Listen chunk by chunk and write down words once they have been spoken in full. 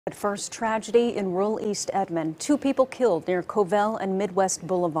At first, tragedy in rural East Edmond. 2 people killed near Covell and Midwest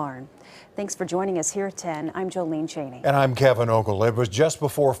Boulevard. Thanks for joining us here at 10. I'm Jolene Cheney. And I'm Kevin Ogle. It was just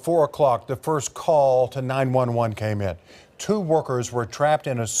before 4 o'clock the first call to 911 came in. 2 workers were trapped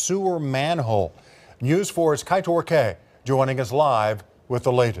in a sewer manhole. News 4's Kaitor K joining us live with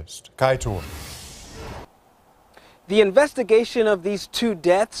the latest. Kaitor. The investigation of these 2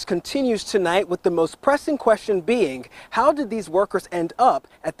 deaths continues tonight, with the most pressing question being, how did these workers end up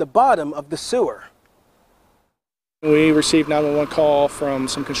at the bottom of the sewer? We received a 911 call from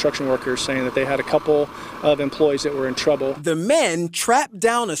some construction workers saying that they had a couple of employees that were in trouble. The men trapped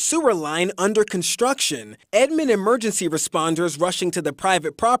down a sewer line under construction. Edmond emergency responders rushing to the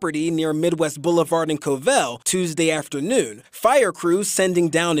private property near Midwest Boulevard in Covell Tuesday afternoon. Fire crews sending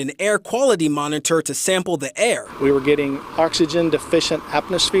down an air quality monitor to sample the air. We were getting oxygen deficient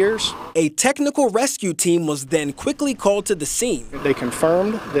atmospheres. A technical rescue team was then quickly called to the scene. They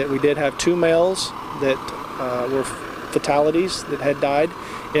confirmed that we did have 2 males that were fatalities that had died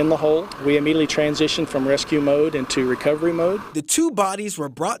in the hole. We immediately transitioned from rescue mode into recovery mode. The 2 bodies were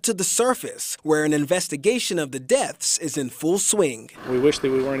brought to the surface, where an investigation of the deaths is in full swing. We wish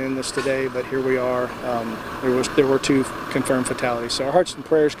that we weren't in this today, but here we are. There were 2 confirmed fatalities. So our hearts and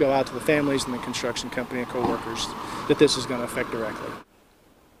prayers go out to the families and the construction company and co-workers that this is going to affect directly.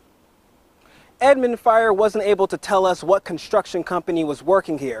 Edmond Fire wasn't able to tell us what construction company was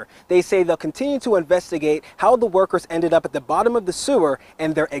working here. They say they'll continue to investigate how the workers ended up at the bottom of the sewer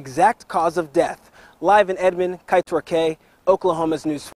and their exact cause of death. Live in Edmond, Kaitor K, Oklahoma's News.